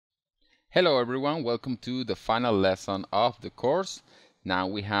Hello everyone, welcome to the final lesson of the course. Now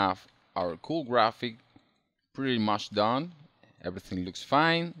we have our cool graphic pretty much done. Everything looks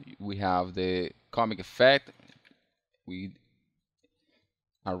fine. We have the comic effect. We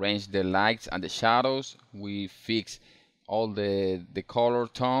arrange the lights and the shadows. We fix all the color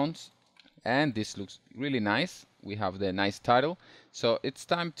tones, and this looks really nice. We have the nice title. So it's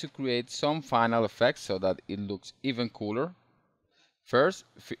time to create some final effects so that it looks even cooler. First,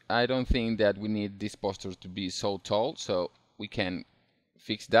 I don't think that we need this poster to be so tall, so we can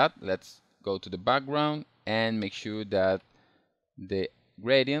fix that. Let's go to the background and make sure that the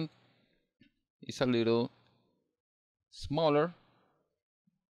gradient is a little smaller,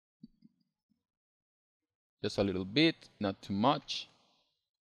 just a little bit, not too much.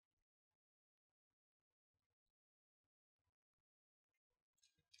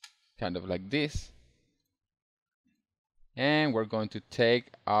 Kind of like this. And we're going to take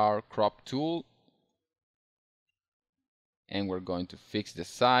our crop tool and we're going to fix the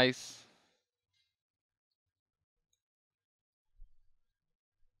size.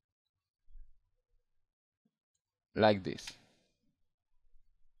 Like this.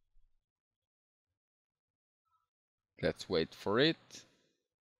 Let's wait for it.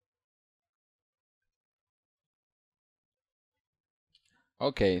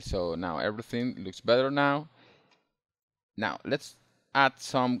 Okay, so now everything looks better now. Now let's add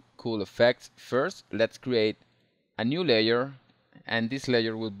some cool effects. First, let's create a new layer, and this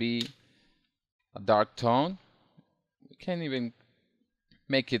layer will be a dark tone. We can even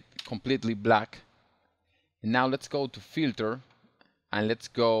make it completely black. And now let's go to filter and let's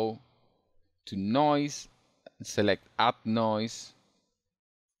go to noise and select add noise,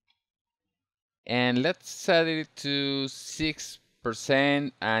 and let's set it to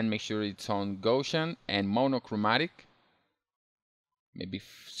 6% and make sure it's on Gaussian and monochromatic, maybe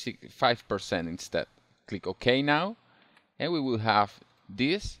 5% instead. Click OK now, and we will have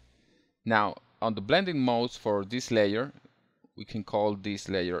this. Now on the blending modes for this layer, we can call this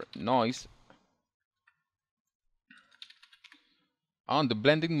layer noise. On the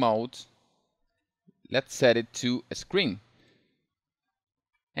blending mode, let's set it to a screen,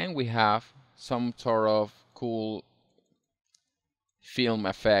 and we have some sort of cool film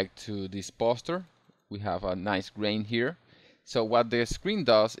effect to this poster. We have a nice grain here. So what the screen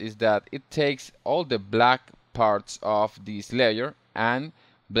does is that it takes all the black parts of this layer and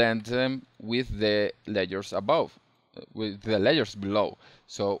blends them with the layers above, with the layers below.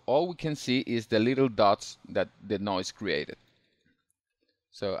 So all we can see is the little dots that the noise created.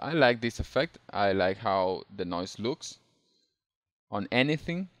 So I like this effect. I like how the noise looks on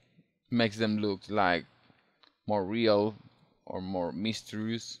anything. It makes them look like more real or more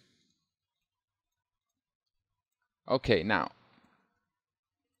mysterious. Okay, now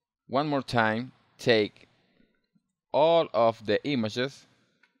one more time, take all of the images,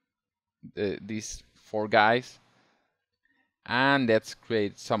 these 4 guys, and let's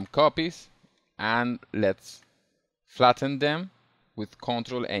create some copies, and let's flatten them with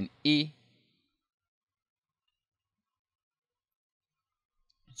Ctrl and E.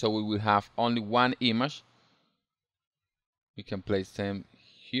 So we will have only one image. We can place them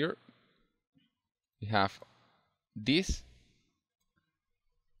here. We have this.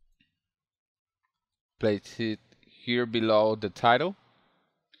 Place it here below the title.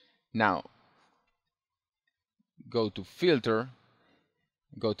 Now go to filter,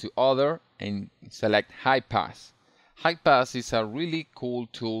 go to other, and select high pass. High pass is a really cool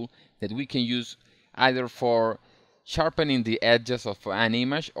tool that we can use either for sharpening the edges of an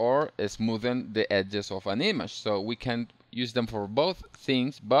image or smoothing the edges of an image. So we can use them for both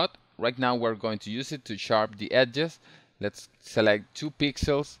things, but right now we're going to use it to sharpen the edges. Let's select 2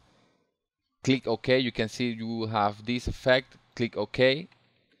 pixels, click OK. You can see you will have this effect. Click OK.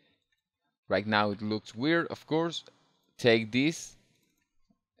 Right now it looks weird, of course. Take this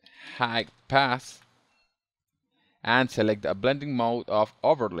high pass and select a blending mode of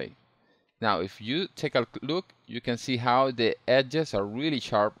overlay. Now if you take a look, you can see how the edges are really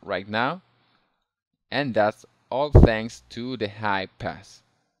sharp right now, and that's all thanks to the high pass.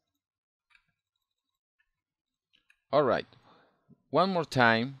 Alright, one more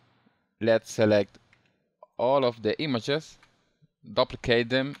time, let's select all of the images, duplicate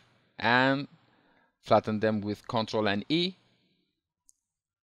them, and flatten them with Ctrl and E.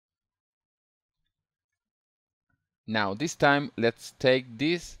 Now this time let's take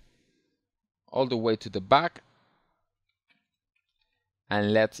this all the way to the back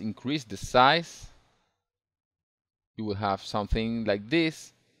and let's increase the size. You will have something like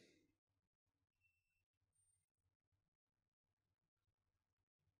this.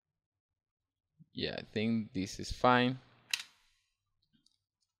 Yeah, I think this is fine.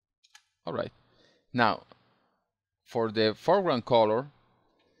 Alright, now for the foreground color,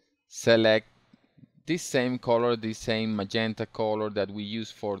 select this same color, this same magenta color that we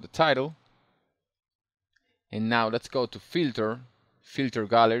use for the title. And now let's go to filter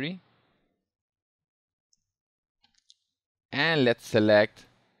gallery, and let's select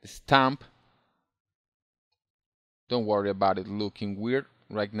the stamp. Don't worry about it looking weird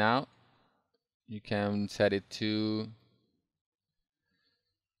right now. You can set it to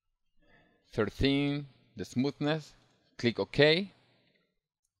 13, the smoothness. Click OK.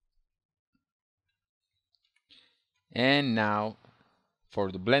 And now for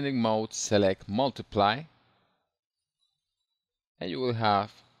the blending mode, select multiply. And you will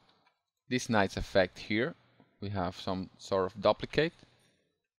have this nice effect here. We have some sort of duplicate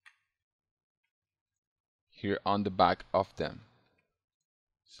here on the back of them.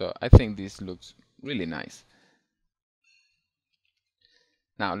 So I think this looks really nice.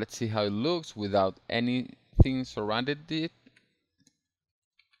 Now let's see how it looks without anything surrounded it.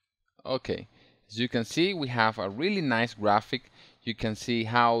 Okay, as you can see, we have a really nice graphic. You can see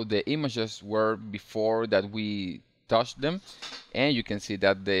how the images were before that we touched them, and you can see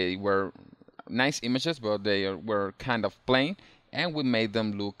that they were nice images, but they were kind of plain, and we made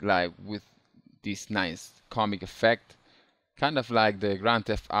them look like with this nice comic effect, kind of like the Grand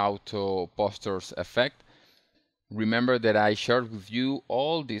Theft Auto posters effect. Remember that I shared with you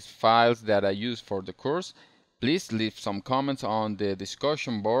all these files that I use for the course. Please leave some comments on the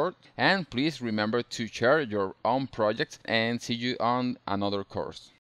discussion board, and please remember to share your own projects, and see you on another course.